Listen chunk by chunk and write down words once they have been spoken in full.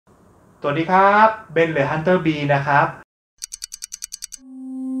สวัสดีครับเบนหรือ HunterB นะครับ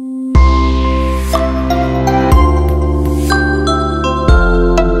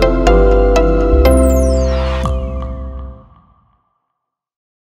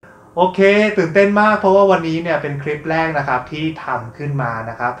โอเคตื่นเต้นมากเพราะว่าวันนี้เนี่ยเป็นคลิปแรกนะครับที่ทำขึ้นมา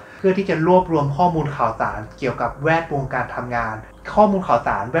นะครับเพื่อที่จะรวบรวมข้อมูลข่าวสารเกี่ยวกับแวดวงการทำงานข้อมูลข่าวส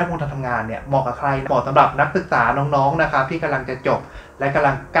ารแวดวงการทำงานเนี่ยเหมาะกับใครเหมาะสำหรับนักศึกษาน้องๆนะครับที่กำลังจะจบและกำ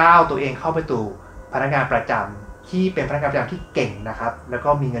ลังก้าวตัวเองเข้าไปสู่พนักงานประจำที่เป็นพนักงานประจำที่เก่งนะครับแล้วก็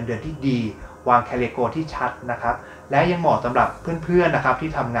มีเงินเดือนที่ดีวางแคริเอร์โกที่ชัดนะครับและยังเหมาะสำหรับเพื่อนๆนะครับที่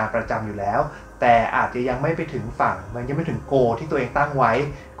ทำงานประจำอยู่แล้วแต่อาจจะยังไม่ไปถึงฝั่งมันยังไม่ถึงโกที่ตัวเองตั้งไว้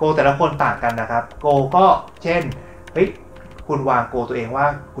โกแต่ละคนต่างกันนะครับโกก็เช่นเฮ้ยคุณวางโกตัวเองว่า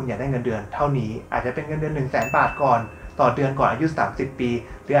คุณอยากได้เงินเดือนเท่านี้อาจจะเป็นเงินเดือน 100,000 บาทก่อนต่อเดือนก่อนอายุ30 ปี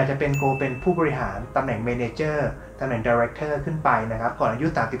หรืออาจจะเป็นโกเป็นผู้บริหารตำแหน่งเมเนเจอร์ตำแหน่งดีเรคเตอร์ขึ้นไปนะครับก่อนอายุ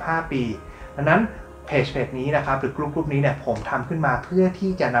35 ปีดังนั้นเพจนี้นะครับหรือกลุ่มนี้เนี่ยผมทำขึ้นมาเพื่อ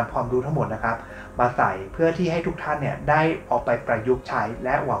ที่จะนำความรู้ทั้งหมดนะครับมาใส่เพื่อที่ให้ทุกท่านเนี่ยได้เอาไปประยุกต์ใช้แล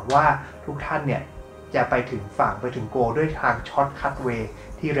ะหวังว่าทุกท่านเนี่ยจะไปถึงฝั่งไปถึงโกด้วยทางช็อตคัทเวย์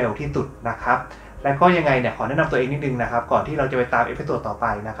ที่เร็วที่สุดนะครับและก็ยังไงเนี่ยขอแนะนำตัวเองนิดนึงนะครับก่อนที่เราจะไปตามเอพิโซดต่อไป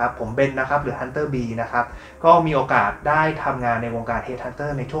นะครับผมเบนนะครับหรือ HunterB นะครับก็มีโอกาสได้ทำงานในวงการ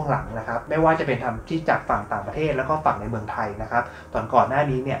Headhunter ในช่วงหลังนะครับไม่ว่าจะเป็นทำที่จากฝั่งต่างประเทศแล้วก็ฝั่งในเมืองไทยนะครับก่อนหน้า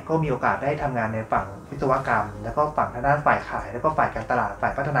นี้เนี่ยก็มีโอกาสได้ทำงานในฝั่งวิศวกรรมแล้วก็ฝั่งทางด้านฝ่ายขายแล้วก็ฝ่ายการตลาดฝ่า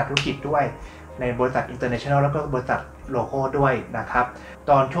ยพัฒนาธุรกิจด้วยในบริษัท International แล้วก็บริษัทโลคอลด้วยนะครับ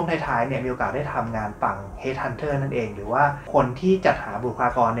ตอนช่วงท้ายๆเนี่ยมีโอกาสได้ทำงานฝั่ง Headhunter นั่นเองหรือว่าคนที่จัดหาบุคลา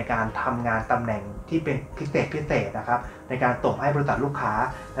กรในการทำงานตำแหน่งที่เป็นพิเศษนะครับในการส่งให้บริษัทลูกค้า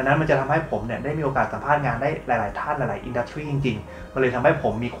ดังนั้นมันจะทำให้ผมเนี่ยได้มีโอกาสสัมภาษณ์งานได้หลายๆท่านหลายๆอินดัสทรีจริงๆมันเลยทำให้ผ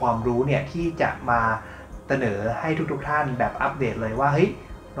มมีความรู้เนี่ยที่จะมาเสนอให้ทุกๆท่านแบบอัปเดตเลยว่าเฮ้ย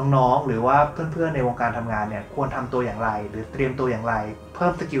น้องๆหรือว่าเพื่อนๆในวงการทำงานเนี่ยควรทำตัวอย่างไรหรือเตรียมตัวอย่างไรเพิ่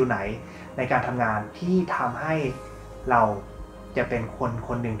มสกิลไหนในการทำงานที่ทำให้เราจะเป็นค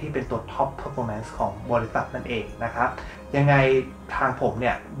นหนึ่งที่เป็นตัว top performance ของบริษัทนั่นเองนะครับยังไงทางผมเ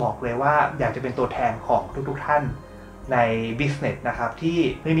นี่ยบอกเลยว่าอยากจะเป็นตัวแทนของทุกท่านใน business นะครับที่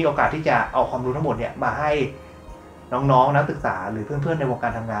ไม่มีโอกาสที่จะเอาความรู้ทั้งหมดเนี่ยมาให้น้องๆนักศึกษาหรือเพื่อนๆในวงกา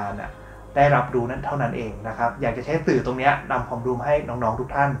รทำงานได้รับรู้นั้นเท่านั้นเองนะครับอยากจะใช้สื่อตรงนี้นำความรู้ให้น้องๆทุก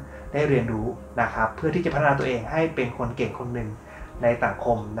ท่านได้เรียนรู้นะครับเพื่อที่จะพัฒนาตัวเองให้เป็นคนเก่งคนหนึ่งในสังค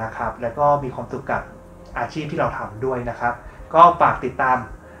มนะครับแล้วก็มีความสุขกับอาชีพที่เราทำด้วยนะครับก็ฝากติดตาม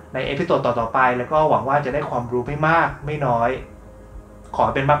ในเอพิโซดต่อๆไปแล้วก็หวังว่าจะได้ความรู้ไม่มากไม่น้อยขอ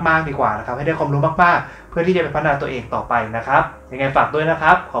เป็นมากๆดีกว่านะครับให้ได้ความรู้มากๆเพื่อที่จะไปพัฒนาตัวเองต่อไปนะครับยังไงฝากด้วยนะค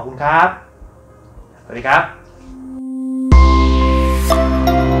รับขอบคุณครับสวัสดีครับ